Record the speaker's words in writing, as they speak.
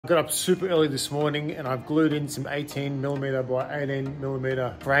I got up super early this morning and I've glued in some 18mm by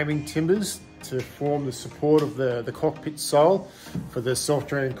 18mm framing timbers to form the support of the cockpit sole for the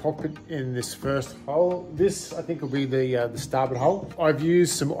self-draining cockpit in this first hole. This, I think, will be the starboard hull. I've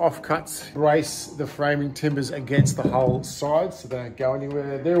used some offcuts to brace the framing timbers against the hull side so they don't go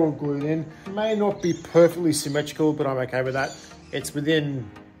anywhere. They're all glued in. May not be perfectly symmetrical, but I'm okay with that. It's within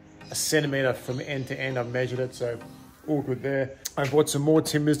a centimetre from end to end. I've measured it, so all good there. I bought some more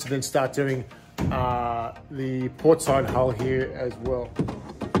timbers to then start doing the port side hull here as well.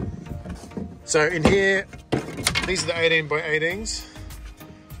 So in here, these are the 18 by 18s.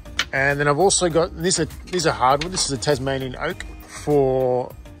 And then I've also got, these are hardwood. This is a Tasmanian oak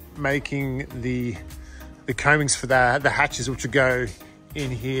for making the combings for the hatches, which will go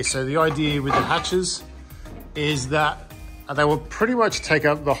in here. So the idea with the hatches is that they will pretty much take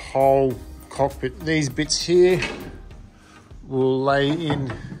up the whole cockpit. These bits here will lay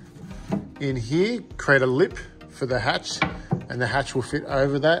in here, create a lip for the hatch, and the hatch will fit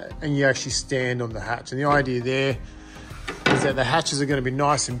over that, and you actually stand on the hatch. And the idea there is that the hatches are going to be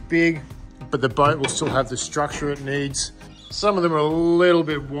nice and big, but the boat will still have the structure it needs. Some of them are a little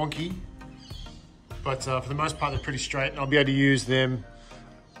bit wonky, but for the most part, they're pretty straight, and I'll be able to use them.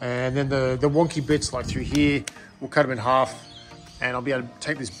 And then the wonky bits, like through here, we'll cut them in half, and I'll be able to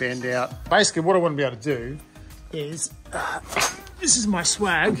take this bend out. Basically, what I want to be able to do is, this is my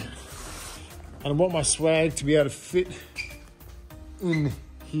swag, and I want my swag to be able to fit in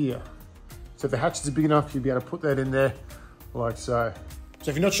here. So if the hatches are big enough, you'll be able to put that in there like so. So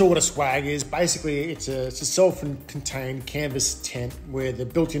if you're not sure what a swag is, basically it's a self-contained canvas tent with a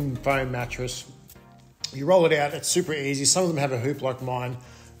built-in foam mattress. You roll it out, it's super easy. Some of them have a hoop like mine,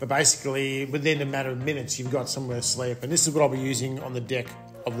 but basically within a matter of minutes, you've got somewhere to sleep. And this is what I'll be using on the deck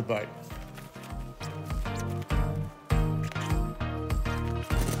of the boat.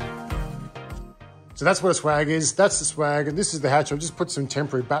 So that's what a swag is. That's the swag, and this is the hatch. I've just put some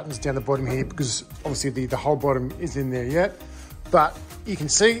temporary buttons down the bottom here because obviously the whole bottom is in there yet. But you can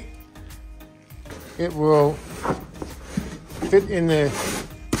see it will fit in there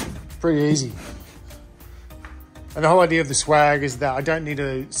pretty easy. And the whole idea of the swag is that I don't need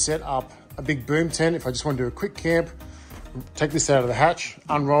to set up a big boom tent. If I just want to do a quick camp, take this out of the hatch,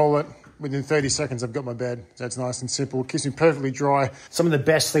 unroll it. Within 30 seconds, I've got my bed. So it's nice and simple. It keeps me perfectly dry. Some of the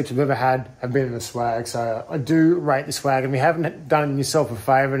best sleeps I've ever had have been in the swag. So I do rate the swag. And if you haven't done yourself a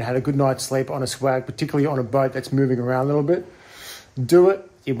favor and had a good night's sleep on a swag, particularly on a boat that's moving around a little bit, do it.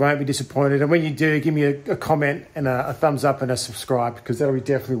 You won't be disappointed. And when you do, give me a comment and a thumbs up and a subscribe, because that'll be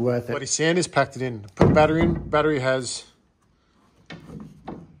definitely worth it. Bloody Sanders packed it in. Put the battery in. Battery has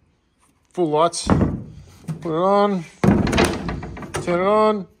full lights. Put it on. Turn it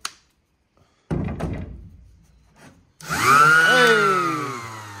on. Hey!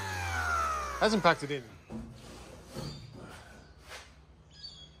 Hasn't packed it in.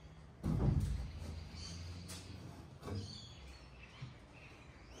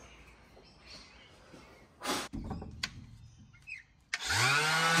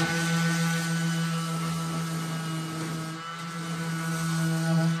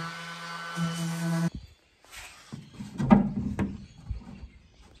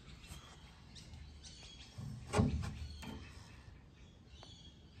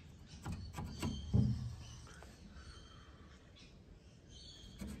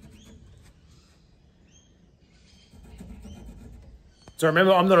 So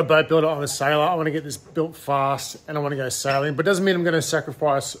remember, I'm not a boat builder, I'm a sailor. I want to get this built fast and I want to go sailing, but it doesn't mean I'm going to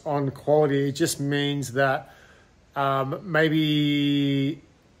sacrifice on quality. It just means that maybe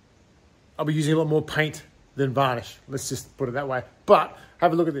I'll be using a lot more paint than varnish. Let's just put it that way. But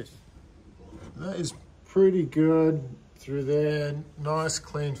have a look at this. That is pretty good through there. Nice,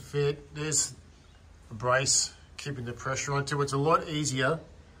 clean fit. There's a brace, keeping the pressure on too. It's a lot easier.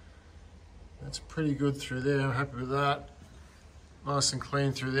 That's pretty good through there. I'm happy with that. Nice and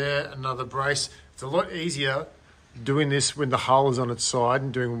clean through there, another brace. It's a lot easier doing this when the hull is on its side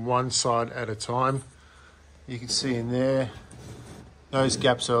and doing one side at a time. You can see in there, those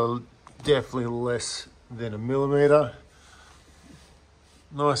gaps are definitely less than 1 millimeter.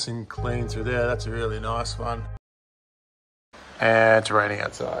 Nice and clean through there, that's a really nice one. And it's raining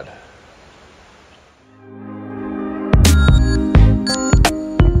outside.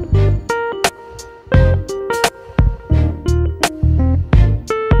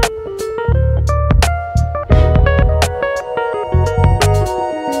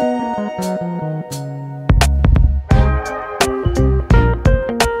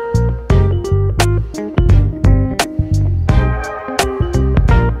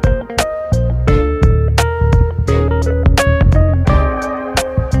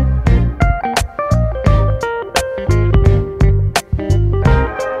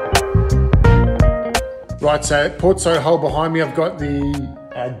 Right, so port side hull behind me, I've got the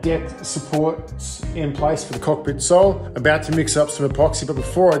deck supports in place for the cockpit sole. About to mix up some epoxy, but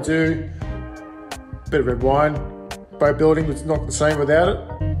before I do, a bit of red wine. Boat building was not the same without it.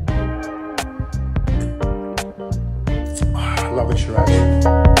 Lovely Shiraz.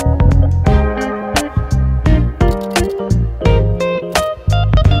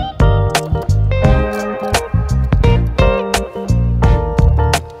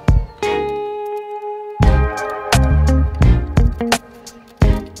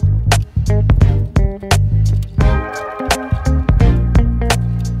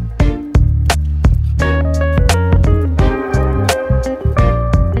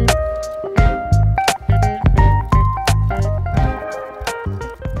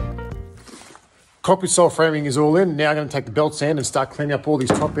 Cockpit sole framing is all in. Now I'm going to take the belt sand and start cleaning up all these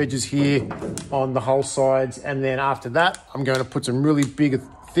top edges here on the hull sides. And then after that, I'm going to put some really big,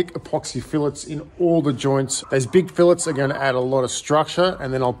 thick epoxy fillets in all the joints. Those big fillets are going to add a lot of structure,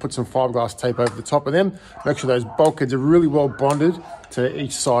 and then I'll put some fiberglass tape over the top of them. Make sure those bulkheads are really well bonded to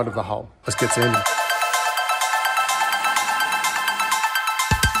each side of the hull. Let's get to it.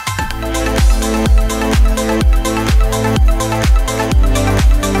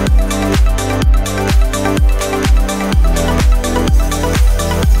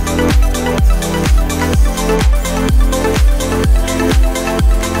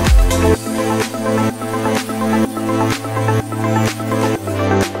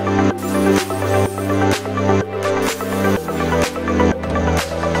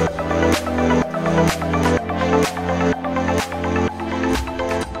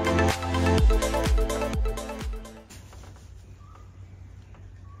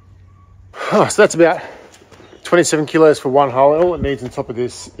 Oh, so that's about 27 kilos for one hull. All it needs on top of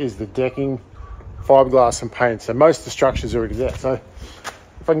this is the decking, fiberglass and paint. So most of the structure's already there. So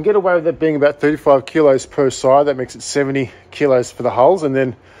if I can get away with that being about 35 kilos per side, that makes it 70 kilos for the hulls, and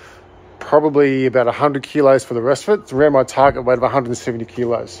then probably about 100 kilos for the rest of it. It's around my target weight of 170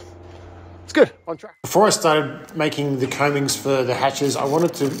 kilos. It's good, on track. Before I started making the combings for the hatches, I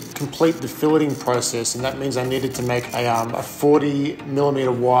wanted to complete the filleting process, and that means I needed to make a 40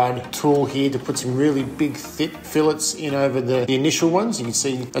 millimeter wide tool here to put some really big, thick fillets in over the initial ones. You can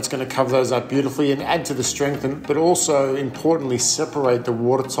see that's going to cover those up beautifully and add to the strength, but also importantly separate the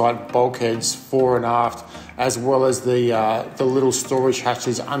watertight bulkheads fore and aft, as well as the little storage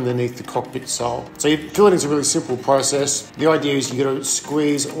hatches underneath the cockpit sole. So filleting is a really simple process. The idea is you got to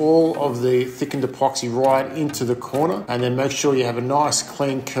squeeze all of the thickened epoxy right into the corner, and then make sure you have a nice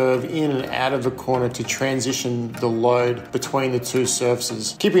clean curve in and out of the corner to transition the load between the two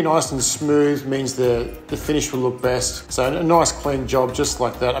surfaces. Keeping it nice and smooth means the finish will look best. So a nice clean job just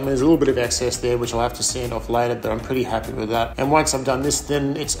like that. I mean, there's a little bit of excess there which I'll have to sand off later, but I'm pretty happy with that. And once I've done this,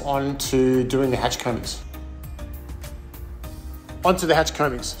 then it's on to doing the hatch combings. Onto the hatch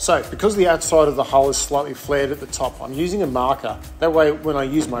combings. So because the outside of the hull is slightly flared at the top, I'm using a marker. That way when I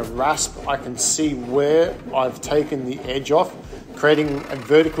use my rasp, I can see where I've taken the edge off, creating a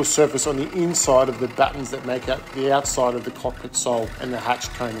vertical surface on the inside of the battens that make up the outside of the cockpit sole and the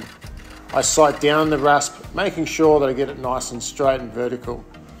hatch combing. I sight down the rasp, making sure that I get it nice and straight and vertical.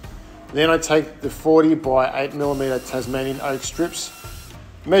 Then I take the 40 by 8 millimeter Tasmanian oak strips,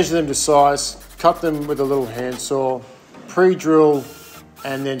 measure them to size, cut them with a little handsaw, pre-drill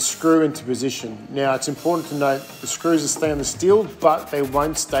and then screw into position. Now it's important to note the screws will stay on the steel, but they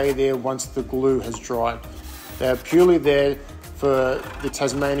won't stay there once the glue has dried. They're purely there for the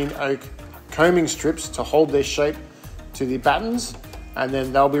Tasmanian oak combing strips to hold their shape to the battens, and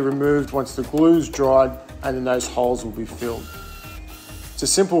then they'll be removed once the glue's dried, and then those holes will be filled. It's a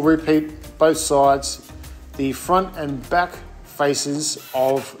simple repeat, both sides. The front and back faces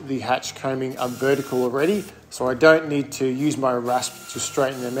of the hatch combing are vertical already, so I don't need to use my rasp to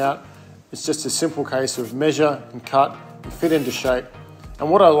straighten them out. It's just a simple case of measure and cut and fit into shape. And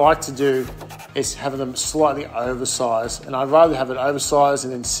what I like to do is have them slightly oversized, and I'd rather have it oversized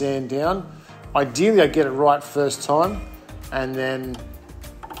and then sand down. Ideally I get it right first time, and then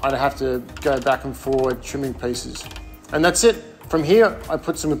I'd have to go back and forward trimming pieces. And that's it. From here I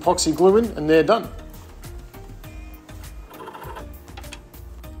put some epoxy glue in and they're done.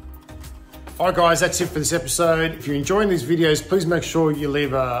 Alright guys, that's it for this episode. If you're enjoying these videos, please make sure you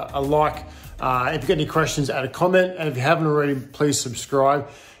leave a like. If you've got any questions, add a comment. And if you haven't already, please subscribe.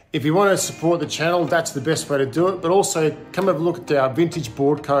 If you want to support the channel, that's the best way to do it. But also, come have a look at our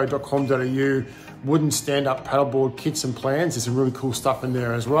vintageboardco.com.au wooden stand-up paddleboard kits and plans. There's some really cool stuff in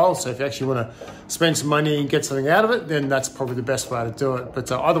there as well. So if you actually want to spend some money and get something out of it, then that's probably the best way to do it.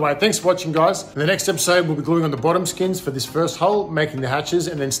 But either way, thanks for watching, guys. In the next episode, we'll be gluing on the bottom skins for this first hull, making the hatches,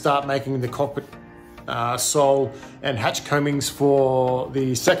 and then start making the cockpit sole and hatch combings for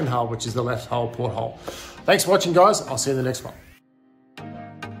the second hull, which is the left hull porthole. Thanks for watching, guys. I'll see you in the next one.